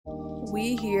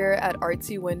We here at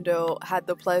Artsy Window had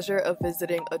the pleasure of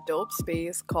visiting a dope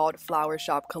space called Flower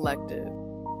Shop Collective.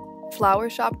 Flower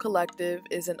Shop Collective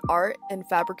is an art and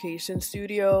fabrication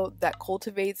studio that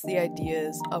cultivates the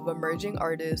ideas of emerging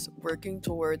artists working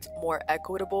towards more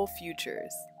equitable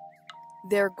futures.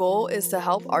 Their goal is to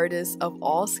help artists of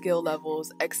all skill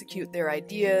levels execute their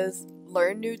ideas,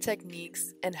 learn new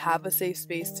techniques, and have a safe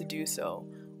space to do so,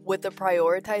 with a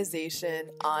prioritization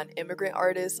on immigrant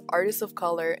artists, artists of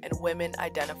color, and women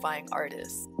identifying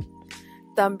artists.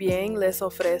 También les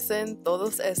ofrecen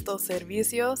todos estos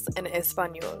servicios en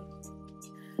español.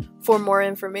 For more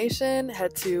information,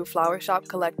 head to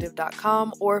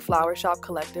flowershopcollective.com or Flower Shop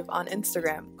Collective on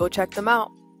Instagram. Go check them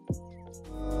out.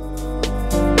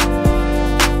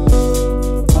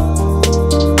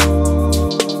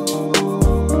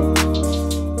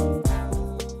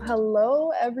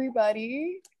 Hello,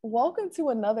 everybody. Welcome to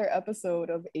another episode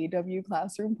of AW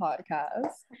Classroom Podcast.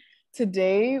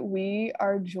 Today, we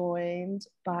are joined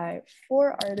by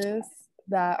 4 artists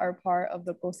that are part of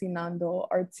the Cocinando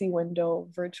Artsy Window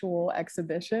virtual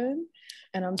exhibition.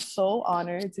 And I'm so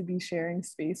honored to be sharing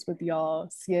space with y'all,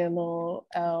 Cielo,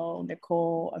 Elle,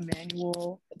 Nicole,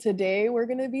 Emmanuel. Today, we're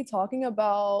going to be talking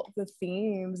about the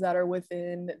themes that are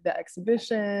within the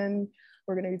exhibition.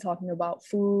 We're going to be talking about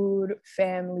food,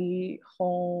 family,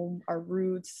 home, our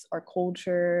roots, our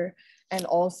culture, and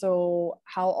also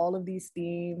how all of these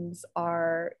themes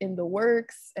are in the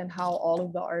works and how all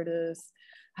of the artists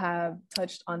have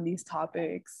touched on these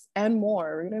topics and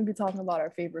more. We're going to be talking about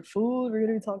our favorite food. We're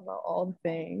going to be talking about all the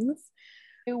things.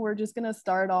 We're just going to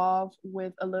start off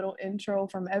with a little intro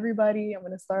from everybody. I'm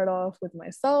going to start off with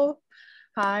myself.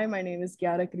 Hi, my name is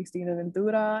Kiara Cristina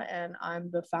Ventura, and I'm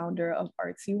the founder of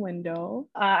Artsy Window.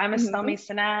 I'm Estelle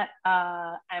Maisonett.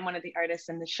 I'm one of the artists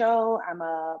in the show. I'm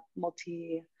a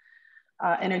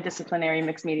interdisciplinary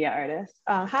mixed media artist.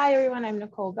 Hi, everyone. I'm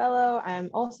Nicole Bello. I'm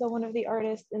also one of the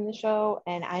artists in the show,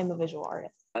 and I'm a visual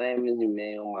artist. My name is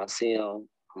Emmanuel Massillon.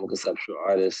 I'm a conceptual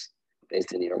artist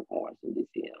based in New York, Washington,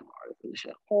 D.C. I'm an artist in the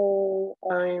show. Oh,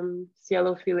 I'm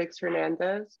Cielo Felix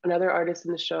Hernandez, another artist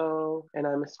in the show, and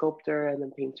I'm a sculptor and a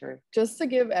painter. Just to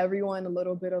give everyone a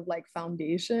little bit of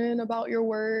foundation about your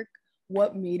work,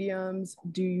 what mediums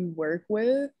do you work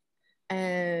with?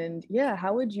 And yeah,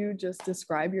 how would you just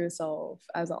describe yourself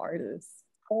as an artist?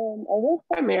 I work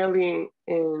primarily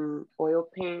in oil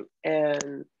paint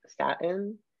and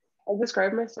satin. I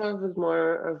describe myself as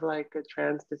more of a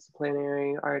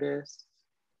transdisciplinary artist.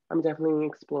 I'm definitely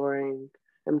exploring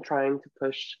and trying to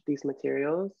push these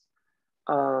materials,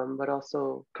 but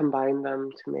also combine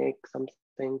them to make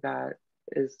something that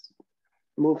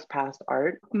moves past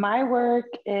art. My work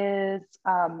is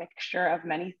a mixture of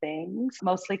many things,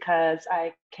 mostly because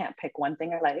I can't pick one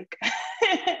thing I like.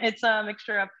 It's a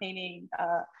mixture of painting,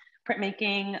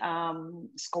 printmaking,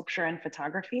 sculpture, and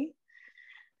photography,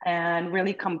 and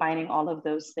really combining all of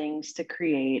those things to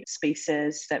create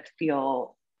spaces that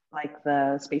feel like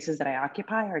the spaces that I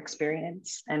occupy or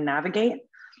experience and navigate.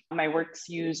 My works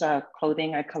use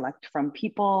clothing I collect from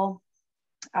people,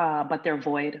 but they're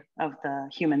void of the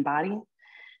human body.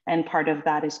 And part of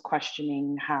that is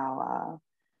questioning how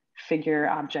figure,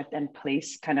 object, and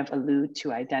place kind of allude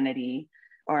to identity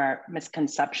or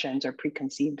misconceptions or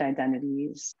preconceived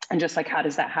identities. And just how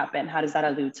does that happen? How does that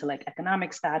allude to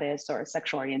economic status or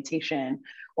sexual orientation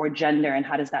or gender? And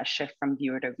how does that shift from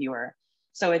viewer to viewer?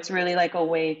 So it's really a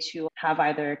way to have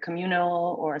either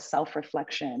communal or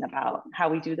self-reflection about how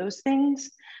we do those things.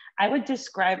 I would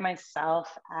describe myself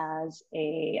as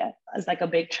a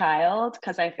big child,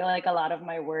 because I feel like a lot of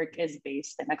my work is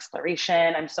based in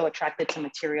exploration. I'm so attracted to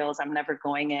materials. I'm never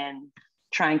going in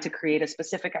trying to create a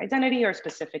specific identity or a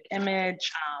specific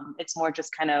image. It's more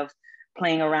just kind of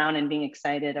playing around and being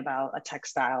excited about a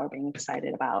textile or being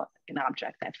excited about an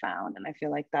object I found. And I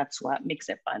feel like that's what makes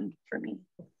it fun for me.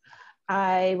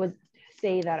 I would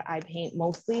say that I paint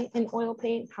mostly in oil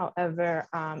paint. However,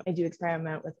 I do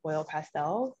experiment with oil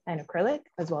pastels and acrylic,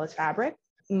 as well as fabric.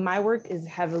 My work is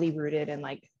heavily rooted in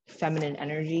feminine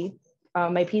energy.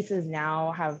 My pieces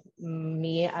now have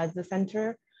me as the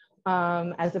center,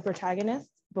 as the protagonist.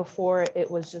 Before, it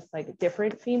was just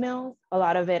different females. A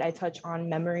lot of it, I touch on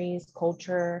memories,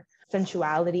 culture,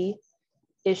 sensuality,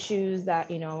 issues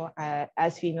that,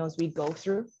 as females, we go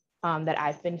through. That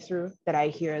I've been through, that I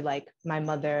hear my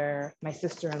mother, my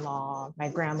sister-in-law, my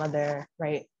grandmother,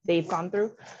 right? They've gone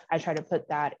through. I try to put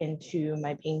that into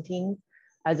my paintings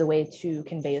as a way to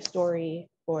convey a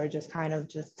story or just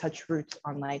touch roots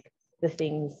on the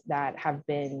things that have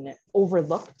been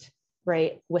overlooked,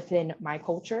 right, within my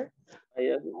culture.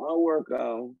 Yes, my work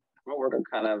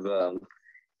kind of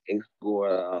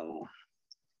explore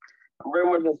I'm very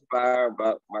much inspired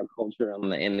by my culture in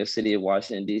the inner city of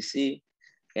Washington, D.C.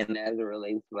 And as it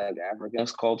relates to like African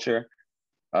culture,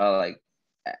 like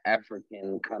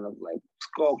African kind of like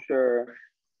sculpture,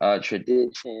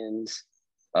 traditions,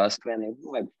 Spanish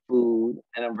like food,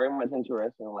 and I'm very much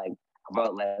interested in like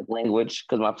about like language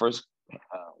because my first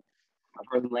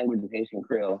language is Haitian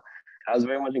Creole. I was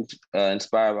very much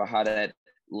inspired by how that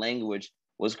language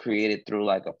was created through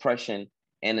like oppression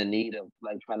and the need of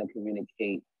like trying to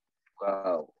communicate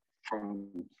uh, from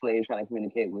slaves trying to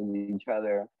communicate with each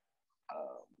other.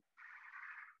 Uh,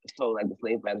 so like the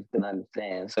slave masters couldn't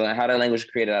understand. So how that language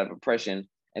created out of oppression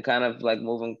and kind of like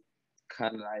moving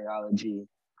kind of ideology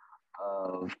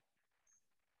of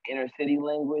inner city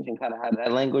language and kind of how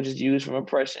that language is used from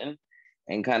oppression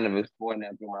and kind of exploring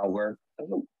that through my work.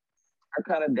 I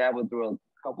kind of dabbled through a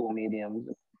couple of mediums,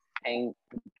 paint,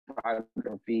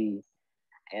 photography,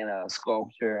 and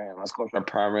sculpture. And my sculpture I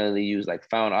primarily use like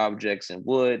found objects and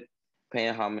wood,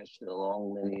 paying homage to the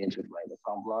long lineage of like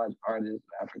assemblage artists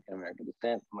of African American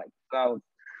descent from like the South.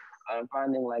 I'm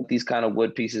finding like these kind of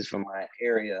wood pieces from my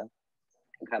area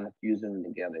and kind of fusing them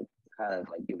together, kind of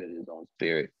like give it its own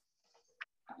spirit.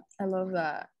 I love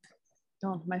that.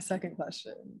 Oh, my second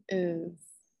question is,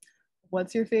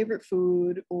 what's your favorite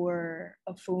food or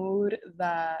a food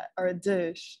that, or a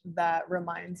dish that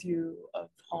reminds you of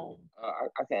home?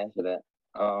 I can answer that.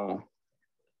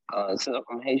 Since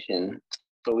I'm Haitian,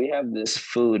 so we have this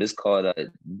food, it's called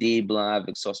D blanc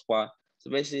avec sauce pois. So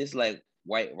basically it's like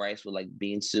white rice with like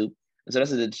bean soup. And so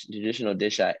that's a traditional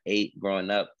dish I ate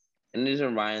growing up. And it just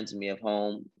reminds me of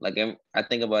home. Like I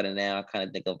think about it now, I kind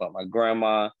of think about my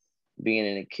grandma being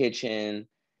in the kitchen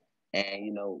and,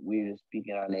 you know, we were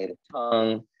speaking our native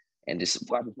tongue and just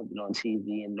watching something on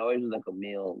TV. And it always was like a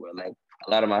meal where like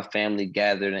a lot of my family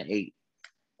gathered and ate.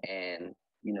 And,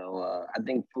 you know, I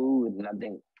think food and I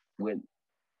think with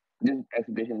this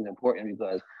exhibition is important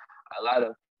because a lot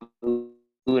of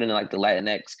food in like the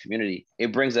Latinx community,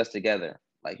 it brings us together.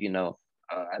 Like, you know,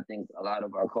 I think a lot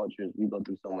of our cultures, we go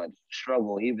through so much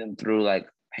struggle, even through like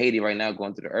Haiti right now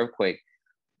going through the earthquake.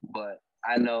 But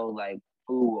I know like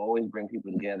food will always bring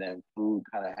people together and food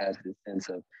kind of has this sense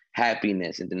of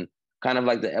happiness and then kind of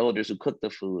like the elders who cook the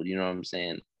food, you know what I'm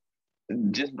saying?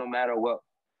 Just no matter what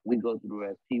we go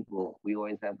through as people, we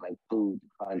always have like food to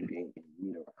congregate and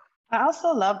meet around. I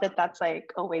also love that that's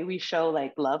like a way we show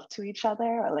like love to each other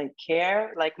or like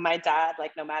care. Like my dad,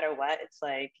 like no matter what, it's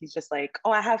like, he's just like,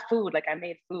 oh, I have food. Like I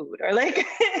made food or like,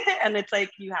 and it's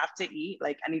like, you have to eat.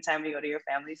 Like anytime you go to your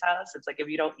family's house, it's like, if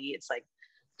you don't eat, it's like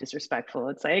disrespectful.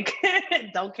 It's like,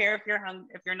 don't care if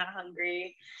if you're not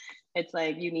hungry. It's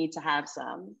like, you need to have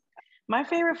some. My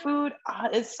favorite food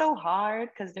is so hard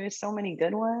because there's so many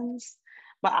good ones.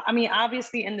 But I mean,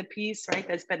 obviously in the piece, right,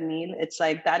 there's pernil. It's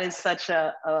like, that is such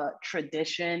a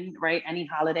tradition, right? Any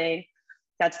holiday,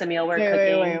 that's the meal we're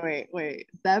cooking. Wait.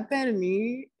 That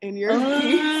pernil in your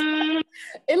piece,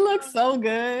 it looks so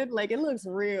good. Like, it looks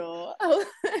real.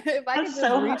 If I could just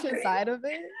so reach hungry. inside of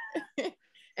it,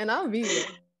 and I'm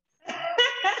vegan.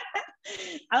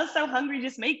 I was so hungry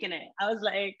just making it. I was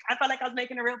like, I felt like I was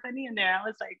making a real pernil in there. I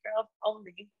was like, girl,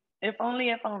 if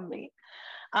only.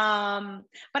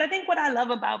 But I think what I love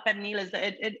about pernil is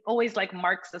that it always like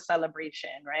marks the celebration,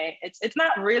 right? It's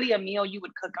not really a meal you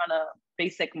would cook on a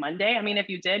basic Monday. I mean, if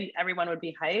you did, everyone would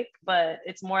be hyped, but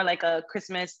it's more like a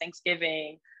Christmas,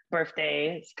 Thanksgiving,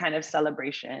 birthday kind of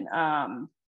celebration.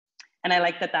 And I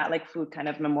like that like food kind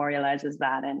of memorializes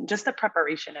that and just the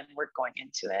preparation and work going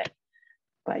into it.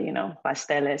 But you know,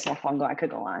 pasteles, mofongo, I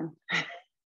could go on.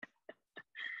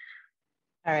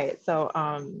 All right, so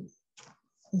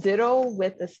ditto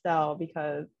with Estelle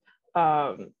because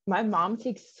my mom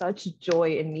takes such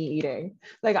joy in me eating.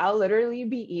 Like I'll literally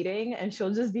be eating and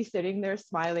she'll just be sitting there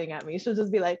smiling at me. She'll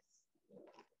just be like,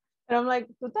 and I'm like,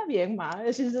 "Tú estás bien, ma?"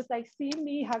 And she's just like, "Sí,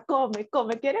 mija, come,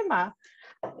 quiere ma?"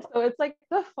 So it's like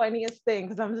the funniest thing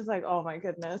because I'm just like, oh my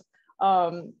goodness.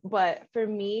 But for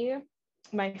me,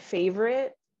 my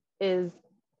favorite is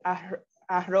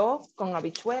arroz con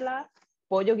habichuela,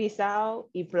 pollo guisado,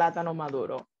 y plátano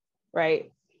maduro,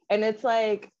 right? And it's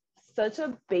like such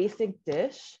a basic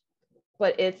dish,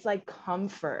 but it's like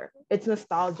comfort. It's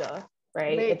nostalgia,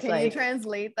 right? Wait, it's can like, you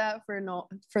translate that for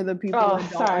the people oh,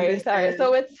 that don't sorry. understand?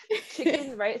 So it's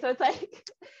chicken, right? So it's like,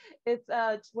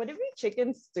 it's whatever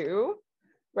chicken stew,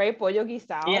 right? Pollo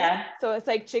guisado. Yeah. So it's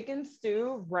like chicken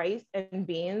stew, rice and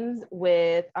beans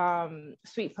with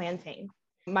sweet plantain.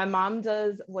 My mom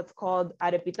does what's called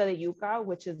arepita de yuca,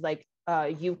 which is like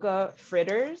yuca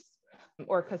fritters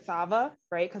or cassava,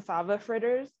 right? Cassava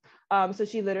fritters. So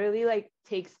she literally like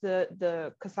takes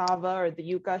the cassava or the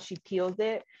yuca, she peels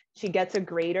it, she gets a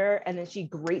grater, and then she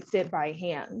grates it by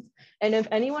hand. And if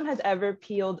anyone has ever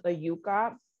peeled a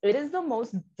yuca, it is the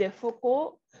most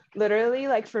difficult, literally,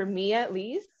 like for me at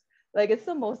least, like it's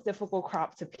the most difficult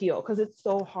crop to peel because it's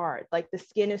so hard. Like the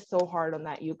skin is so hard on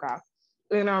that yuca.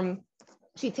 And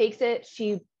she takes it,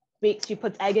 she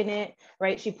puts egg in it,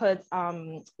 right? She puts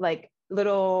like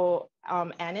little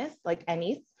anise, like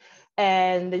anise,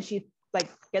 and then she like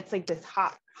gets like this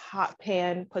hot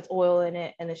pan, puts oil in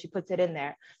it, and then she puts it in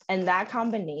there. And that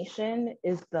combination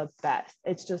is the best.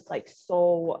 It's just like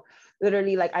so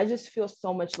literally, like I just feel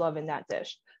so much love in that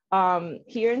dish.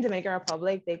 Here in Dominican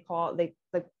Republic, they call like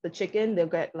the chicken, they'll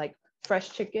get like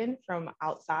fresh chicken from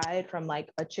outside from like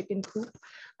a chicken coop.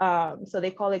 So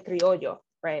they call it criollo,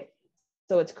 right?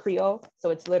 So it's Creole. So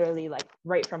it's literally like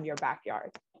right from your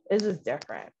backyard. It's just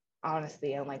different,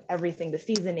 honestly. And like everything, the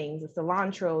seasonings, the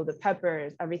cilantro, the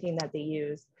peppers, everything that they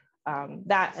use,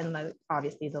 that and like,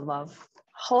 obviously the love.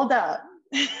 Hold up.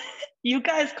 You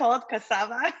guys call it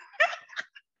cassava?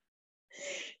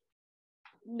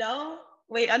 No?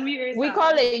 Wait, unmute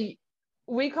yourself.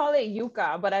 We call it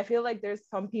yuca, but I feel like there's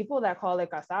some people that call it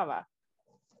cassava.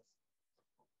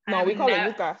 No, we call it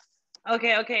yuca.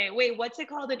 Okay. Wait, what's it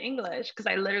called in English? Because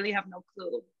I literally have no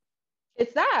clue.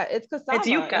 It's cassava. It's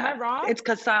yuca. Am I wrong? It's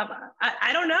cassava.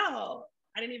 I don't know.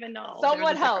 I didn't even know.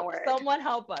 Someone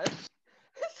help us.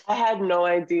 I had no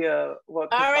idea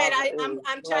what. All right,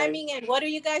 I'm chiming in. What are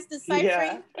you guys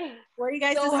deciphering? Yeah. What are you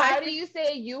guys So deciphering? how do you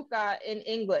say yuca in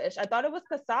English? I thought it was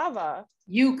cassava.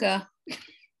 Yuca.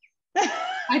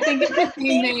 I think it's the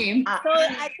same name. So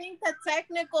I think the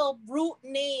technical root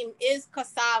name is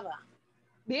cassava.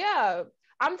 Yeah,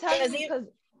 I'm telling you because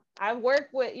I work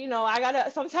with, I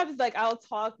gotta sometimes like I'll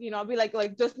talk, I'll be like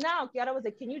just now, Kiara was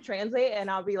like, can you translate? And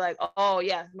I'll be like, oh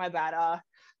yeah, my bad.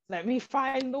 Let me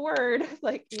find the word,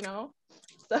 like,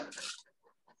 So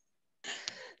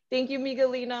thank you,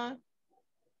 Miguelina.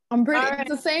 I'm pretty, it's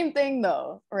the same thing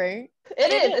though, right?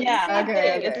 It is. It's yeah. the same thing.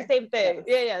 Okay. It's the same thing.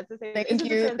 Yeah, it's the same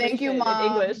thing. Thank you, Mom.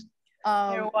 In English.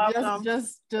 You're welcome.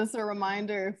 Just a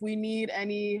reminder, if we need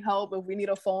any help, if we need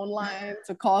a phone line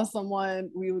to call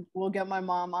someone, we'll get my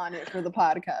mom on it for the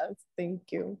podcast.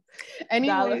 Thank you.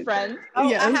 Anyway, friend. Oh,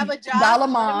 yes. I have a job. Dial a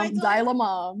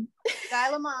mom.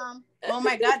 Oh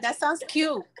my God, that sounds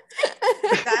cute.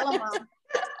 Dial a mom.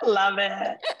 Love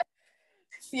it.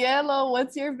 Cielo,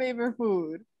 what's your favorite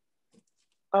food?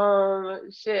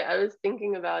 Shit, I was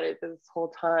thinking about it this whole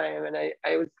time, and I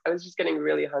was just getting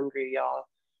really hungry, y'all.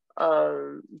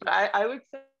 But I would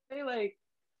say like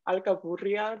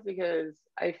alcapurrias because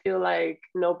I feel like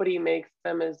nobody makes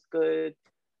them as good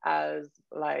as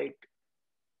like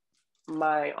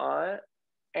my aunt,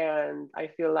 and I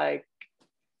feel like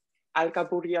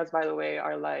alcapurrias, by the way,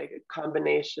 are like a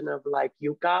combination of like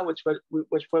yuca, which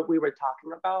what we were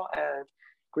talking about, and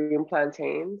green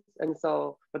plantains. And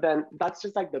so, but then that's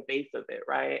just like the base of it,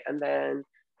 right? And then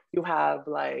you have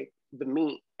like the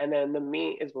meat, and then the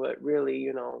meat is what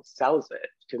really, sells it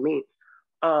to me.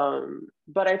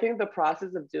 But I think the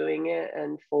process of doing it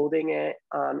and folding it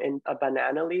in a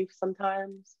banana leaf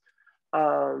sometimes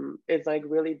is like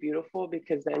really beautiful,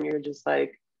 because then you're just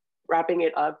like wrapping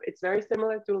it up. It's very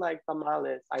similar to like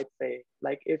tamales, I'd say.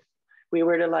 Like if we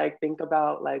were to like think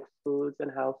about like foods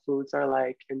and how foods are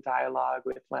like in dialogue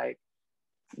with like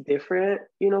different,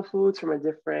 foods from a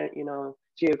different,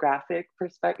 geographic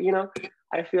perspective,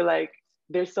 I feel like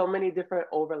there's so many different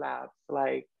overlaps,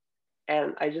 like,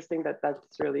 and I just think that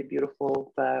that's really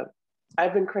beautiful. But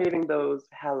I've been craving those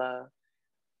hella,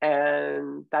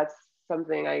 and that's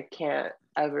something I can't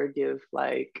ever give,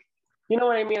 like, you know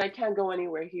what I mean? I can't go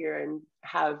anywhere here and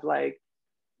have like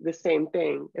the same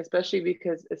thing, especially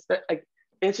because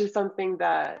it's just something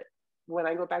that when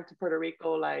I go back to Puerto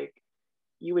Rico, like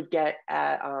you would get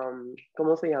at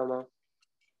 ¿cómo se llama?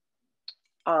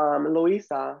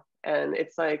 Luisa, and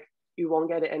it's like you won't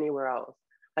get it anywhere else.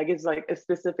 Like it's like a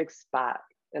specific spot,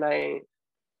 and I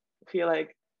feel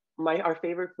like our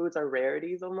favorite foods are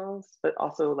rarities almost, but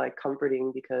also like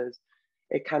comforting because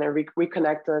it kind of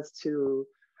reconnect us to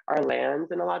our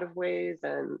lands in a lot of ways.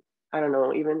 And I don't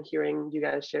know, even hearing you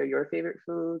guys share your favorite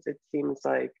foods, it seems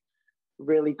like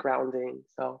really grounding.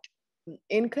 So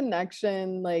in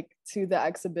connection like to the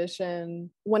exhibition,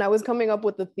 when I was coming up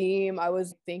with the theme, I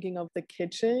was thinking of the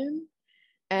kitchen,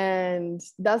 and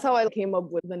that's how I came up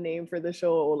with the name for the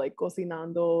show, like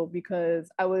Cocinando, because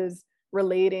I was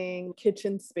relating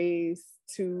kitchen space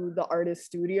to the artist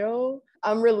studio.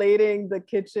 I'm relating the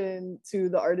kitchen to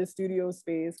the artist studio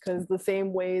space because the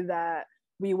same way that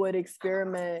we would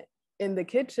experiment in the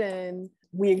kitchen,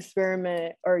 we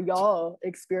experiment, or y'all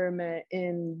experiment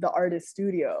in the artist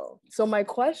studio. So my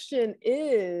question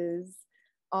is,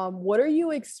 what are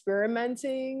you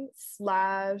experimenting /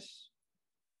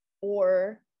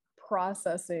 or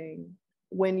processing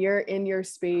when you're in your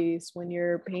space, when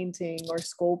you're painting or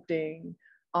sculpting?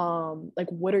 Like,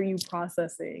 what are you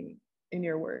processing in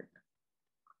your work?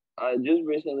 Just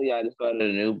recently, I just started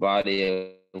a new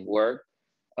body of work.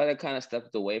 I kind of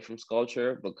stepped away from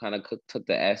sculpture, but kind of took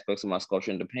the aspects of my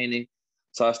sculpture into painting.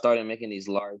 So I started making these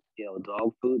large-scale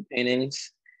dog food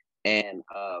paintings and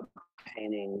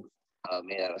paintings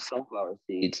made out of sunflower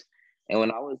seeds. And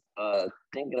when I was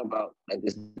thinking about like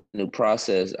this new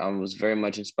process, I was very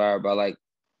much inspired by like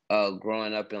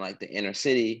growing up in like the inner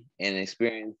city and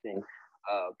experiencing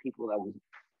people that was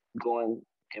going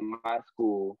in my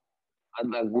school.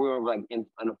 Like we were like in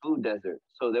a food desert,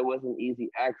 so there wasn't easy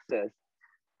access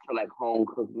to like home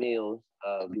cooked meals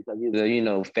because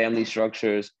either family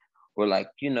structures were like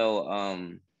single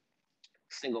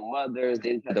mothers.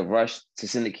 They just had to rush to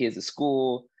send the kids to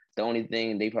school. The only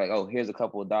thing they probably, oh, here's a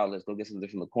couple of dollars, go get something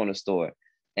from the corner store,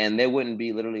 and there wouldn't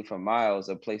be literally for miles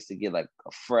a place to get like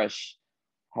a fresh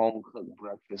home cooked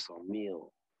breakfast or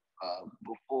meal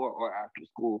before or after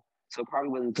school. So it probably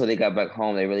wasn't until they got back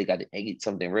home they really got to eat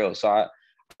something real. So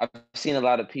I've seen a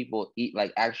lot of people eat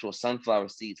like actual sunflower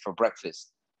seeds for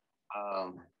breakfast.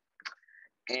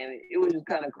 And it was just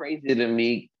kind of crazy to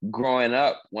me growing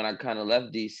up. When I kind of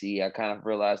left DC, I kind of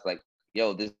realized like,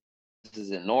 yo, this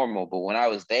isn't normal. But when I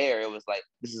was there, it was like,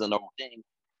 this is a normal thing.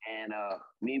 And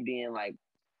me being like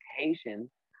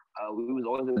Haitian, we was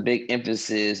always a big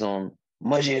emphasis on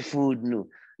manger food,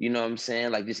 you know what I'm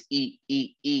saying? Like just eat,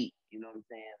 eat, eat, you know what I'm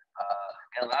saying?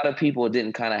 And a lot of people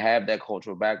didn't kind of have that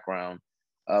cultural background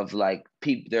of like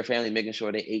their family making sure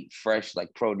they ate fresh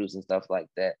like produce and stuff like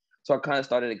that. So I kind of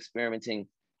started experimenting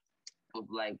with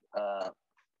like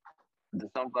the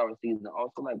sunflower seeds and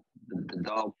also like the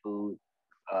dog food.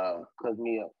 Cause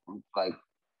me, like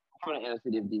from the inner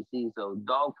city of DC, so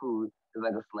dog food is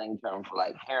like a slang term for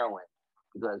like heroin,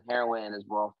 because heroin in its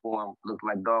raw form looks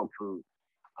like dog food.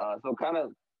 So kind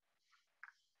of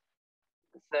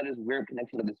set this weird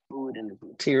connection of this food and this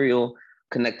material,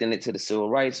 connecting it to the civil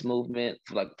rights movement,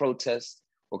 for like protests,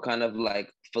 or kind of like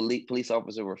police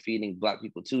officers were feeding Black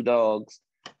people to dogs,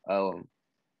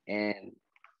 and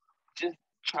just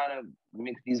trying to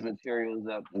mix these materials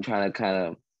up and trying to kind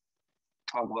of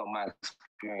talk about my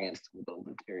experience with those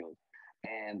materials.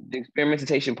 And the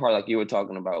experimentation part, like you were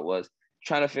talking about, was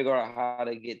trying to figure out how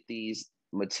to get these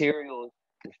materials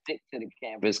to stick to the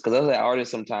canvas. Because as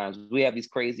artists, sometimes we have these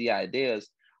crazy ideas,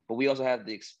 but we also have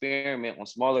to experiment on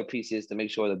smaller pieces to make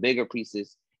sure the bigger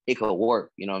pieces, it could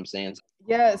work. You know what I'm saying?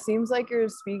 Yeah, it seems like you're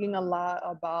speaking a lot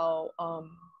about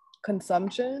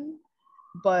consumption,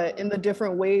 but in the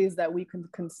different ways that we can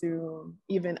consume,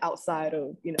 even outside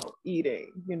of,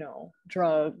 eating,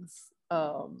 drugs,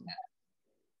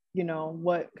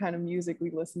 what kind of music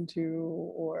we listen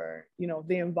to, or,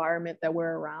 the environment that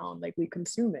we're around, like we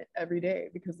consume it every day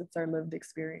because it's our lived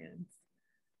experience.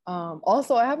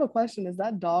 Also, I have a question. Is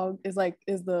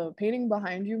the painting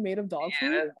behind you made of dog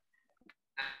food?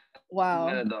 Wow.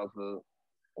 Made of dog food.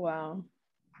 Wow.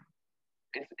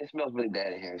 It smells really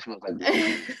bad in here. It smells like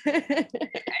this. And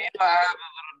I have a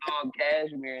little dog,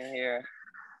 Cashmere, in here.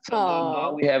 So the little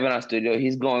dog we have in our studio,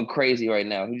 he's going crazy right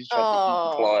now. He's just trying to eat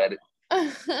and claw at it.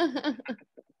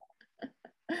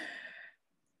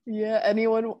 Yeah.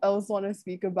 Anyone else want to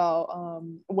speak about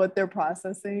what they're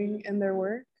processing in their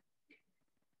work?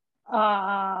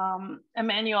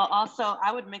 Emmanuel, also,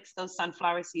 I would mix those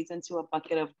sunflower seeds into a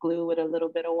bucket of glue with a little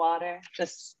bit of water.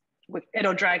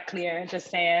 It'll dry clear.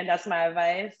 Just saying, that's my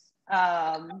advice.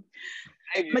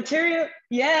 Material,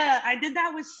 yeah, I did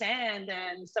that with sand,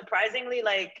 and surprisingly,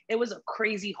 like, it was a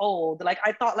crazy hold. Like,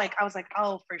 I was like,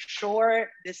 oh, for sure,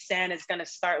 this sand is gonna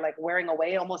start like wearing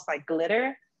away, almost like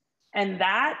glitter. And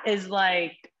that is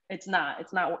like, it's not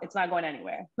going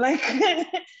anywhere. Like,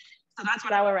 so that's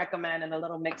what I would recommend in a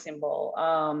little mixing bowl.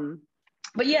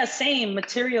 But yeah, same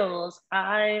materials.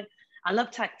 I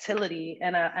love tactility,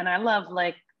 and I love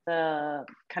like the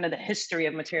kind of the history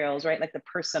of materials, right? Like the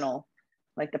personal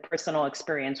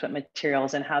experience with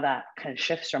materials and how that kind of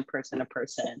shifts from person to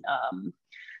person.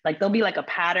 Like there'll be like a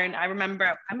pattern. I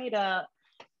remember I made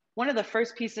one of the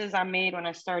first pieces I made when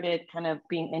I started kind of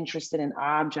being interested in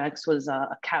objects was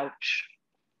a couch.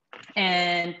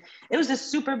 And it was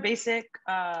just super basic.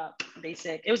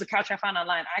 It was a couch I found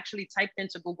online. I actually typed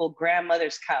into Google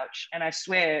grandmother's couch, and I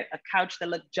swear a couch that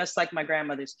looked just like my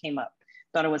grandmother's came up.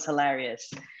 Thought it was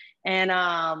hilarious. And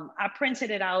I printed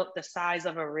it out the size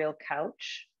of a real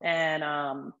couch. And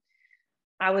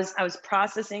I was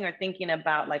processing or thinking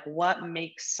about like what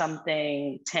makes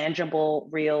something tangible,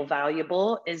 real,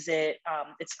 valuable. Is it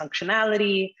its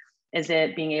functionality? Is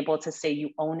it being able to say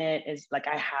you own it? Is like,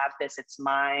 I have this, it's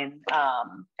mine.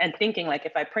 And thinking like,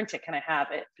 if I print it, can I have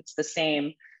it? If it's the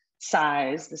same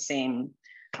size, the same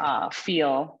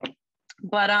feel.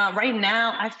 But right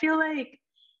now, I feel like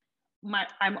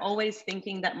I'm always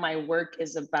thinking that my work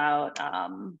is about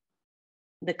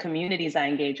the communities I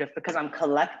engage with, because I'm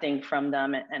collecting from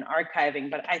them and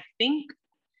archiving. But I think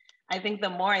the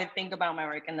more I think about my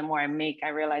work and the more I make, I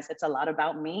realize it's a lot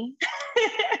about me,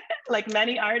 like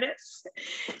many artists,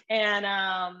 and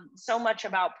so much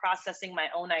about processing my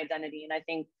own identity. And I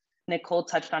think Nicole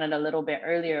touched on it a little bit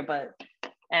earlier, but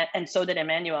and so did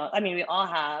Emmanuel. I mean, we all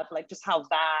have like just how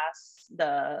vast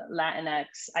the Latinx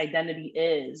identity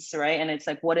is, right? And it's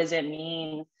like, what does it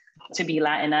mean to be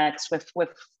Latinx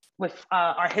with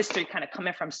our history kind of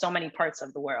coming from so many parts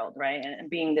of the world, right? And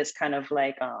being this kind of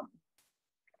like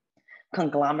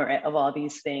conglomerate of all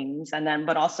these things, and then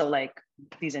but also like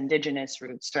these indigenous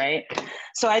roots, right?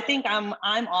 So I think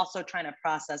I'm also trying to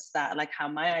process that, like how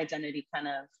my identity kind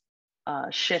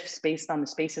of shifts based on the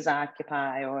spaces I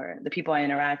occupy or the people I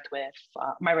interact with,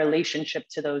 my relationship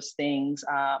to those things,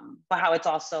 but how it's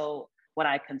also what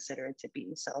I consider it to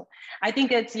be. So I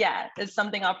think it's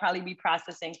something I'll probably be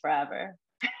processing forever.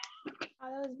 Oh,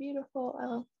 that was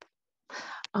beautiful.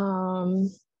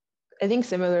 I think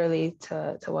similarly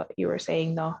to what you were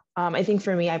saying though, I think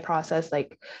for me, I process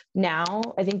like now,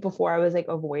 I think before I was like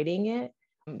avoiding it,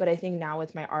 but I think now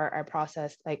with my art, I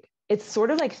process like, it's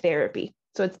sort of like therapy.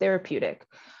 So it's therapeutic.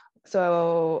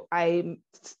 So I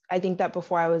think that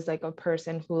before I was like a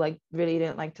person who like really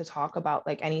didn't like to talk about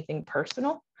like anything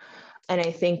personal. And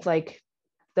I think like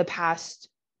the past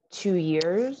 2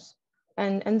 years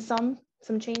and some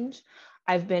change,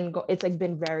 it's like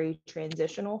been very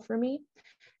transitional for me.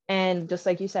 And just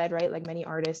like you said, right, like many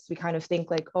artists, we kind of think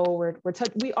like, oh,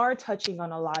 we are touching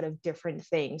on a lot of different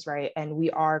things, right? And we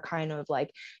are kind of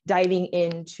like diving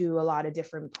into a lot of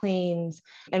different planes,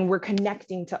 and we're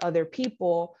connecting to other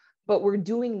people, but we're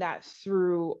doing that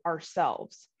through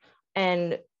ourselves.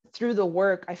 And through the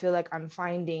work, I feel like I'm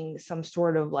finding some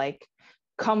sort of like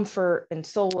comfort and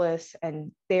solace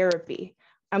and therapy.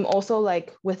 I'm also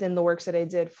like within the works that I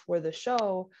did for the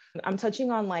show, I'm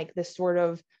touching on like this sort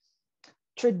of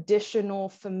traditional,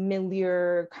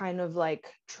 familiar kind of like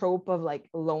trope of like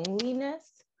loneliness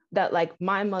that like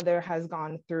my mother has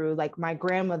gone through, like my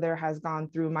grandmother has gone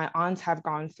through, my aunts have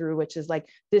gone through, which is like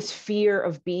this fear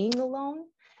of being alone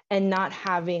and not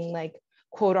having like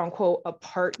quote unquote a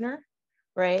partner,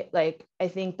 right? Like I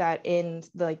think that in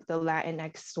the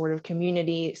Latinx sort of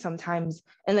community sometimes,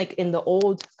 and like in the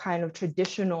old kind of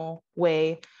traditional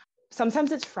way,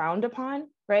 sometimes it's frowned upon,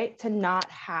 right, to not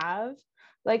have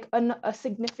like a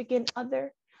significant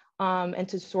other, and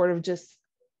to sort of just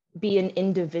be an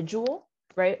individual,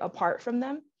 right, apart from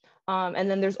them. And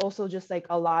then there's also just like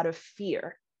a lot of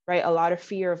fear, right? A lot of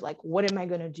fear of like, what am I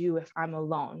going to do if I'm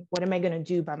alone? What am I going to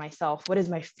do by myself? What is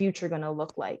my future going to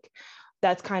look like?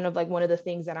 That's kind of like one of the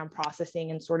things that I'm processing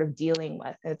and sort of dealing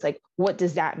with. And it's like, what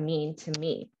does that mean to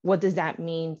me? What does that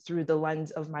mean through the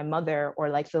lens of my mother or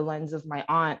like the lens of my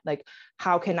aunt? Like,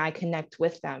 how can I connect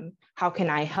with them? How can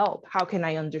I help? How can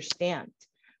I understand?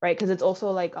 Right? Because it's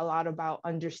also like a lot about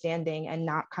understanding and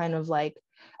not kind of like,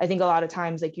 I think a lot of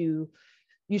times like you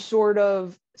sort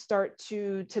of start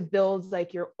to build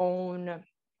like your own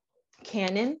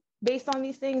canon based on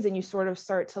these things, and you sort of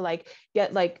start to like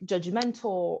get like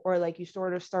judgmental, or like you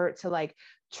sort of start to like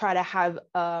try to have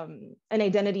an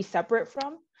identity separate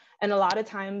from, and a lot of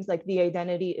times like the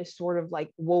identity is sort of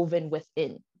like woven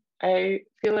within. I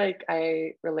feel like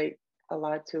I relate a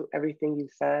lot to everything you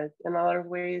said in a lot of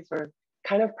ways, or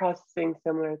kind of processing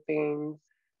similar things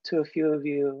to a few of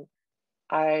you.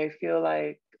 I feel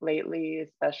like lately,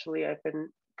 especially, I've been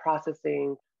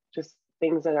processing just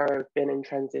things that are been in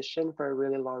transition for a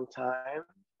really long time,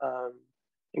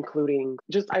 including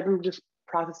I've been just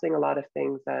processing a lot of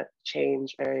things that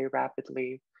change very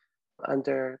rapidly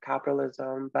under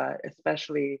capitalism, but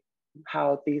especially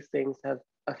how these things have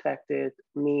affected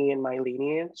me and my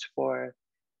lineage for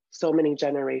so many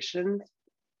generations,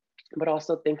 but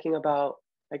also thinking about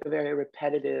like a very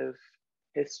repetitive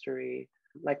history,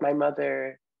 like my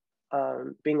mother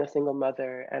being a single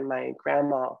mother and my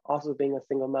grandma also being a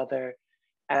single mother,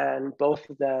 and both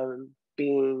of them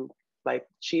being like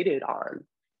cheated on,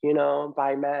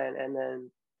 by men, and then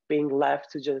being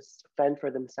left to just fend for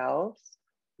themselves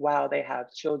while they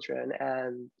have children.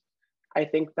 And I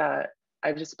think that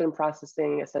I've just been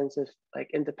processing a sense of like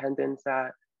independence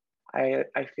that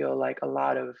I feel like a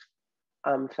lot of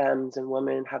femmes and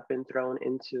women have been thrown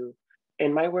into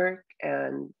in my work.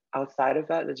 And outside of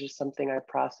that, it's just something I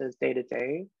process day to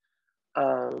day,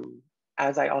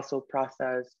 as I also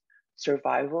process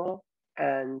survival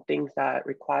and things that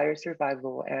require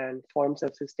survival and forms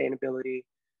of sustainability,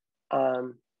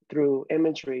 through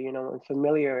imagery, and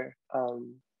familiar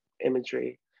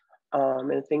imagery,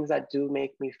 and things that do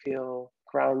make me feel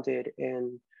grounded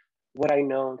in what I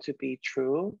know to be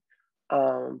true,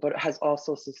 but it has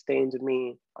also sustained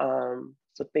me.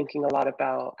 So thinking a lot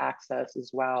about access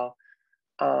as well.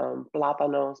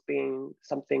 Plátanos being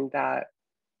something that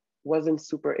wasn't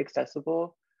super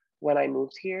accessible when I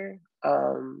moved here.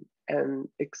 And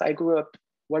I grew up,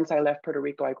 once I left Puerto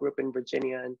Rico, I grew up in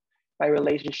Virginia, and my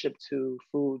relationship to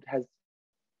food has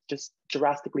just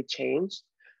drastically changed,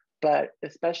 but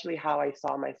especially how I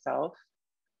saw myself.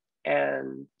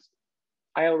 And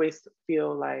I always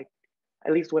feel like,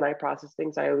 at least when I process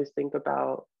things, I always think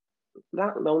about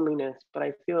not loneliness, but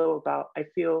I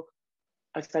feel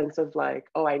a sense of like,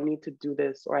 oh, I need to do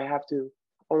this, or I have to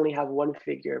only have one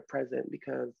figure present,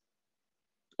 because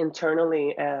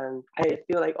internally, and I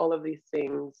feel like all of these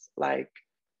things like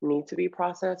need to be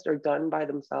processed or done by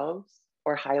themselves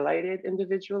or highlighted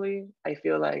individually. I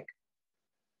feel like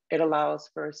it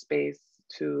allows for a space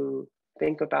to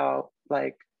think about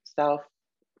like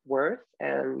self-worth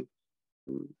and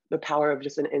the power of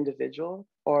just an individual,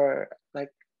 or like,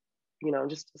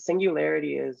 just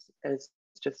singularity is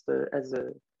just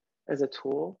as a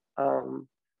tool.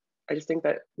 I just think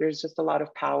that there's just a lot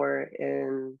of power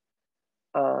in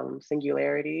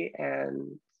singularity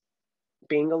and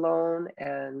being alone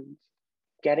and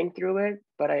getting through it.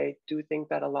 But I do think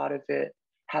that a lot of it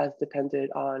has depended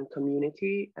on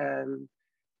community and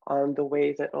on the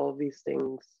ways that all of these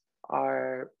things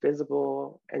are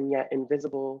visible and yet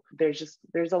invisible.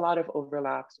 There's a lot of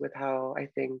overlaps with how I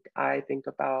think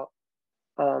about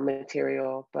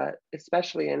material, but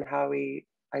especially in how we,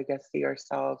 I guess, see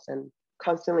ourselves and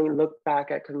constantly look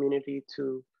back at community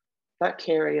to not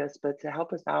carry us, but to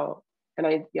help us out. And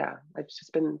I've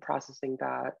just been processing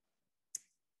that.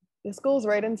 This goes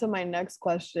right into my next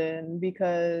question,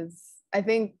 because I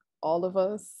think all of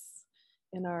us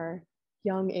in our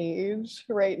young age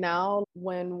right now,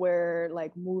 when we're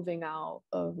like moving out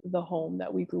of the home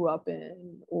that we grew up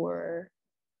in, or,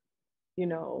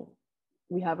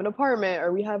 we have an apartment,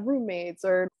 or we have roommates,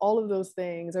 or all of those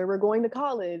things, or we're going to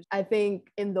college. I think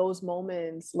in those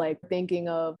moments, like thinking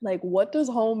of like, what does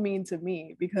home mean to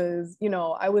me? Because,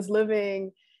 I was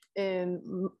living in,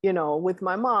 with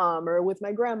my mom or with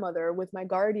my grandmother, or with my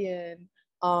guardian.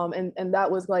 And that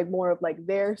was like more of like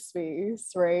their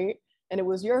space, right? And it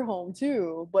was your home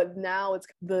too. But now it's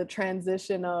the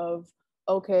transition of,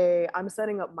 okay, I'm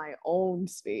setting up my own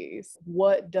space.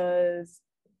 What does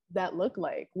that look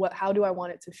like? How do I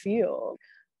want it to feel?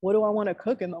 What do I want to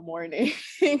cook in the morning?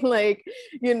 Like,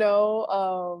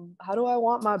 how do I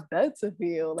want my bed to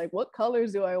feel? Like, what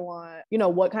colors do I want?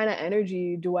 What kind of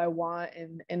energy do I want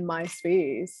in my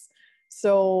space?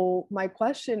 So my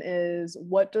question is,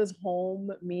 what does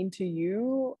home mean to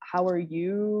you? How are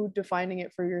you defining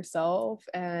it for yourself?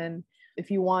 And if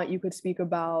you want, you could speak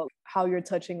about how you're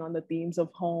touching on the themes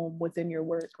of home within your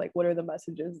work. Like, what are the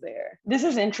messages there? This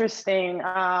is interesting.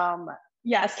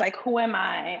 Yes, like, who am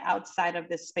I outside of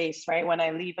this space, right? When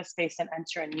I leave a space and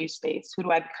enter a new space, who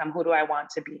do I become? Who do I want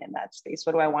to be in that space?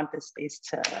 What do I want this space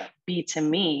to be to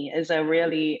me is a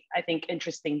really, I think,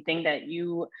 interesting thing that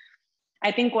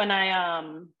I think when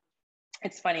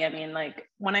it's funny, I mean, like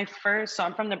when so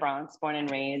I'm from the Bronx, born and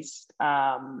raised.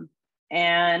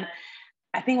 And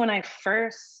I think when I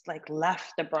first like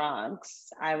left the Bronx,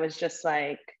 I was just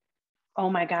like, oh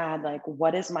my God, like,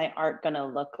 what is my art gonna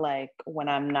look like when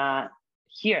I'm not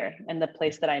here in the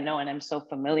place that I know and I'm so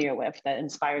familiar with, that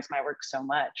inspires my work so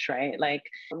much, right? Like,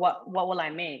 what will I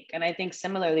make? And I think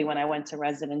similarly, when I went to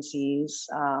residencies,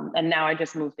 and now I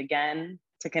just moved again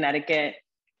to Connecticut,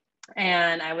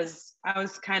 and I was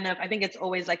kind of, I think it's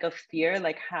always like a fear,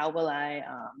 like, how will I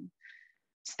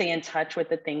stay in touch with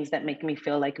the things that make me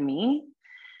feel like me?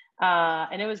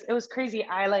 And it was crazy.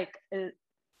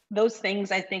 Those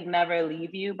things I think never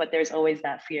leave you, but there's always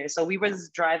that fear. So we was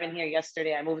driving here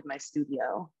yesterday. I moved my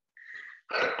studio.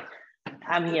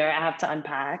 I'm here. I have to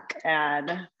unpack, and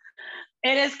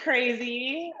it is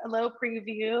crazy. A little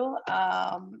preview.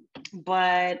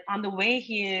 But on the way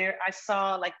here, I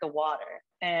saw like the water,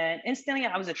 and instantly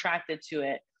I was attracted to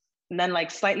it. And then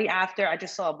like slightly after, I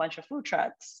just saw a bunch of food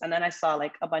trucks. And then I saw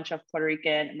like a bunch of Puerto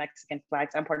Rican and Mexican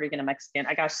flags. I'm Puerto Rican and Mexican.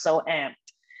 I got so amped.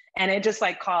 And it just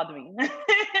like called me.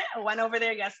 I went over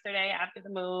there yesterday after the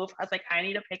move. I was like, I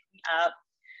need to pick me up.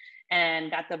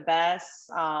 and got the best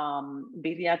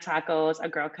birria tacos a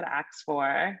girl could ask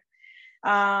for.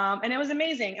 And it was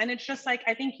amazing. And it's just like,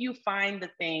 I think you find the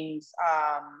things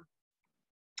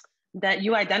that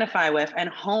you identify with, and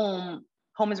home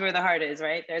is where the heart is,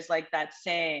 right? There's like that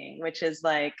saying, which is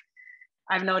like,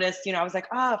 I've noticed, I was like,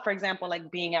 for example,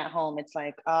 like being at home, it's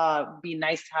like, be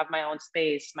nice to have my own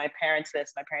space, my parents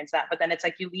this, my parents that. But then it's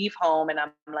like you leave home and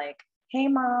I'm like, hey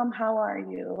mom, how are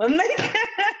you? I'm like,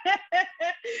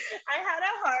 I had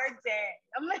a hard day.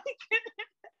 I'm like,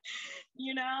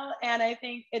 and I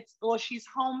think she's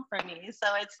home for me. So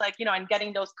it's like, and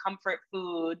getting those comfort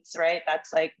foods, right?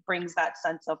 That's like brings that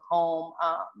sense of home.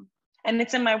 And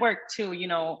it's in my work too,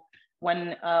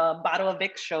 when a bottle of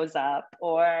Vicks shows up,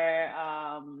 or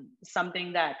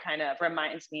something that kind of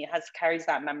reminds me, carries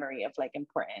that memory of like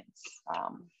importance,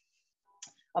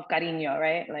 of cariño,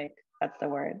 right? Like that's the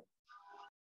word.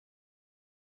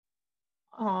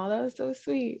 Oh, that was so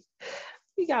sweet.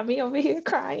 You got me over here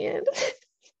crying.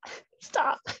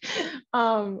 Stop.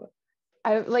 I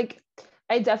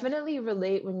definitely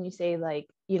relate when you say like,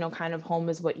 kind of home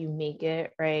is what you make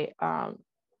it, right?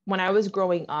 When I was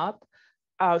growing up,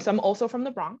 so I'm also from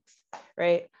the Bronx,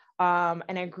 right?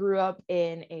 And I grew up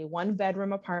in a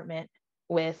 1-bedroom apartment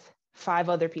with 5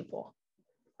 other people,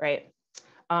 right?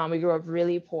 We grew up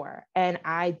really poor, and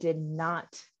I did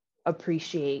not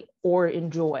appreciate or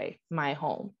enjoy my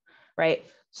home, right?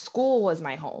 School was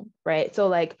my home, right? So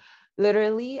like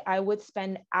literally I would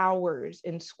spend hours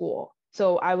in school.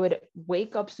 So I would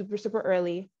wake up super, super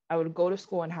early. I would go to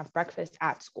school and have breakfast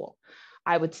at school.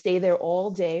 I would stay there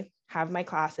all day, have my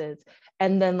classes.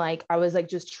 And then like, I was like,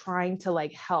 just trying to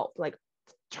like help, like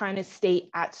trying to stay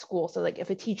at school. So like if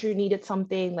a teacher needed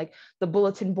something like the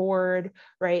bulletin board,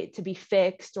 right, to be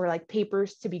fixed, or like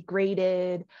papers to be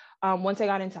graded. Once I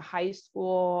got into high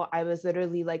school, I was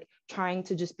literally like trying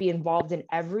to just be involved in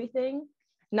everything.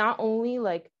 Not only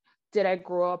like did I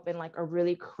grow up in like a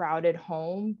really crowded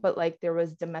home, but like there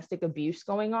was domestic abuse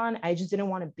going on. I just didn't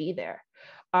want to be there.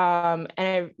 And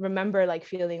I remember like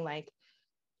feeling like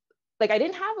I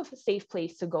didn't have a safe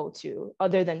place to go to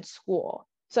other than school.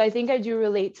 So I think I do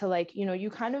relate to like, you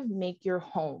kind of make your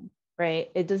home, right?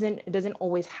 It doesn't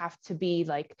always have to be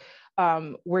like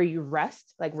where you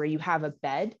rest, like where you have a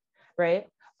bed, right?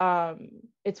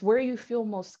 It's where you feel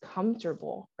most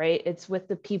comfortable, right? It's with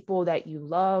the people that you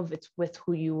love. It's with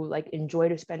who you like enjoy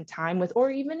to spend time with, or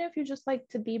even if you just like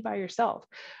to be by yourself.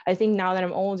 I think now that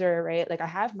I'm older, right, like I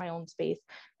have my own space,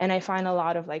 and I find a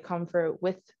lot of like comfort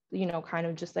with, kind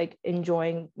of just like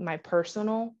enjoying my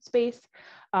personal space.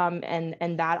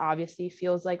 And that obviously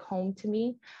feels like home to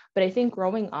me. But I think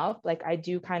growing up, like I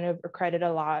do kind of credit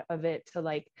a lot of it to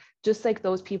like just like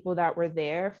those people that were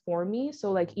there for me.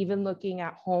 So like even looking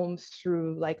at homes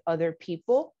through like other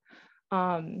people,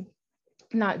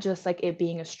 not just like it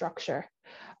being a structure.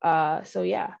 So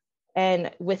yeah.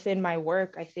 And within my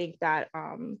work, I think that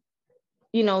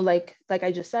like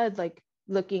I just said, like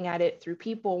looking at it through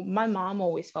people, my mom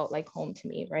always felt like home to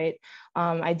me, right?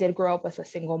 I did grow up with a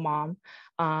single mom,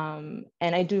 and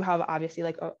I do have obviously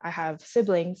like I have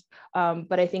siblings,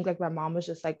 but I think like my mom was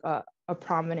just like a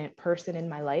prominent person in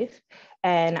my life,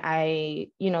 and I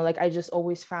like I just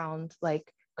always found like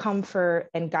comfort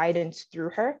and guidance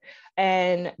through her.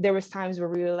 And there was times where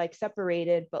we were like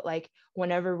separated, but like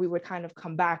whenever we would kind of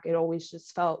come back, it always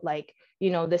just felt like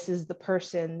this is the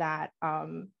person that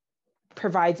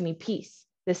provides me peace.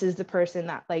 This is the person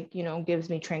that like gives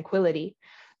me tranquility.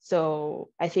 So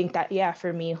I think that yeah,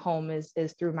 for me, home is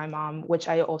through my mom, which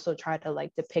I also try to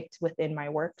like depict within my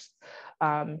works.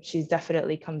 She's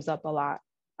definitely comes up a lot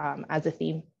as a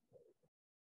theme.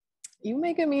 You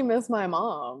making me miss my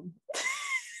mom.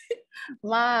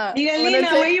 Where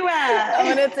you at? I'm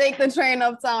gonna take the train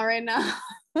uptown right now.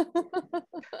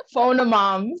 Phone the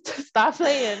mom. Stop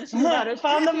playing. She's about to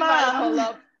phone the mom. Pull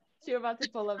up. She's about to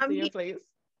pull up to your place.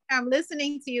 I'm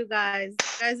listening to you guys.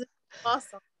 You guys are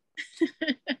awesome.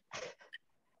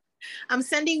 I'm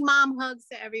sending mom hugs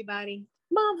to everybody.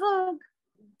 Mom hug.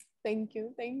 Thank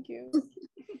you. Thank you.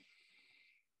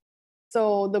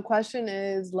 So the question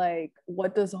is like,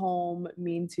 what does home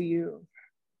mean to you?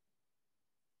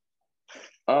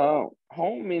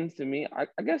 Home means to me, I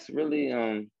guess really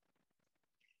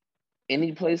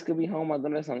any place could be home. I know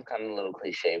that sounds kind of a little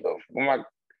cliche, but for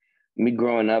me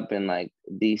growing up in like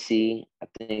DC, I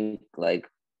think like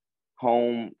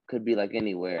home could be like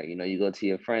anywhere. You go to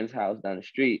your friend's house down the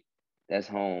street, that's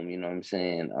home. You know what I'm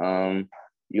saying?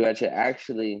 You at your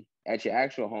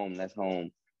actual home, that's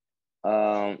home.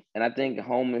 And I think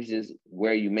home is just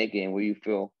where you make it and where you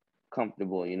feel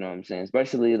comfortable. You know what I'm saying?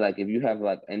 Especially like if you have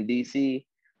like in DC,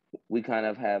 we kind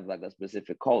of have like a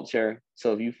specific culture.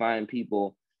 So if you find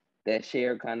people that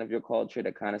share kind of your culture,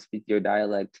 that kind of speak your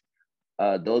dialect,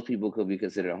 those people could be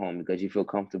considered home because you feel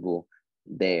comfortable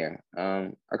there.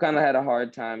 I kind of had a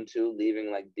hard time too,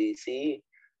 leaving like DC,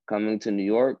 coming to New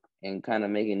York and kind of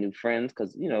making new friends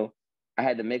because, you know, I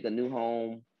had to make a new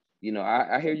home. You know,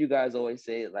 I hear you guys always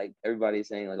say it, like everybody's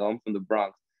saying, like, oh, I'm from the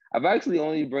Bronx. I've actually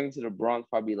only been to the Bronx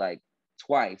probably like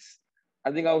twice.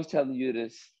 I think I was telling you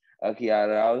this,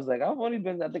 Kiara. I was like, I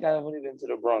think I've only been to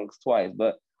the Bronx twice.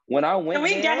 But when I went Can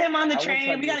we get him on the I went to, train?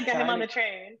 like, We gotta this get him on tiny- the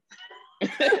train. We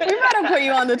better put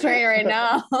you on the train right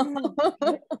now.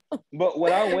 But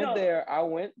when I went there, I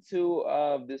went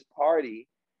to this party,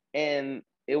 and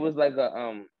it was like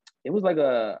it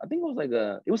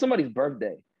was somebody's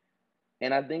birthday,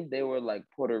 and I think they were like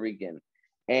Puerto Rican.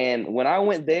 And when I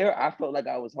went there, I felt like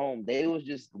I was home. They was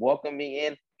just welcoming me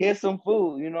in. Here's some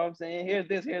food, you know what I'm saying? Here's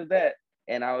this, here's that.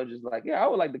 And I was just like, yeah, I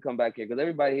would like to come back here because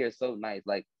everybody here is so nice.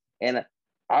 Like, and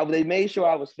they made sure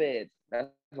I was fed. That's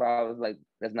why I was like,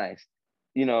 that's nice,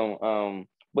 you know.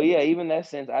 But yeah, even that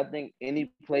sense, I think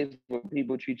any place where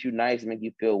people treat you nice, make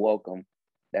you feel welcome,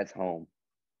 that's home.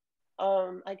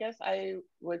 I guess I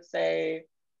would say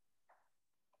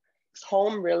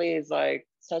home really is like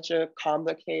such a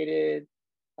complicated,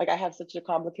 like I have such a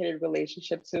complicated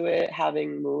relationship to it,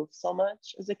 having moved so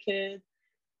much as a kid.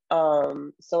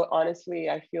 So honestly,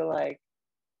 I feel like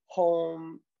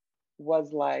home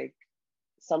was like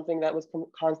something that was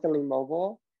constantly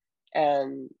mobile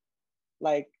and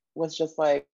like was just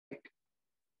like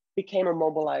became a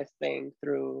mobilized thing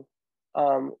through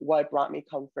what brought me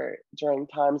comfort during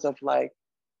times of like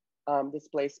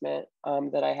displacement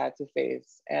that I had to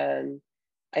face. And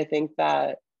I think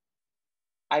that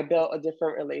I built a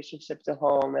different relationship to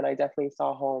home, and I definitely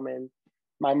saw home in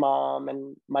my mom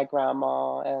and my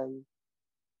grandma and,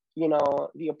 you know,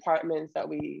 the apartments that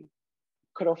we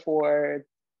could afford.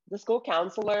 The school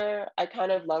counselor, I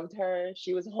kind of loved her.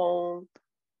 She was home.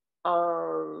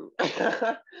 Um,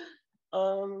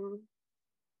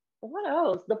 what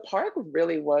else? The park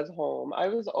really was home. I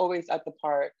was always at the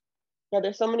park. Yeah,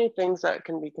 there's so many things that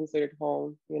can be considered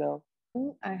home, you know.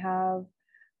 I have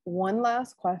one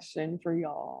last question for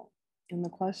y'all. And the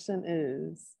question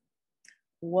is,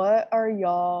 what are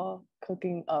y'all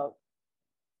cooking up?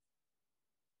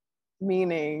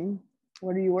 Meaning,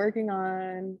 what are you working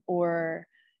on? Or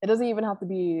it doesn't even have to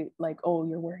be like, oh,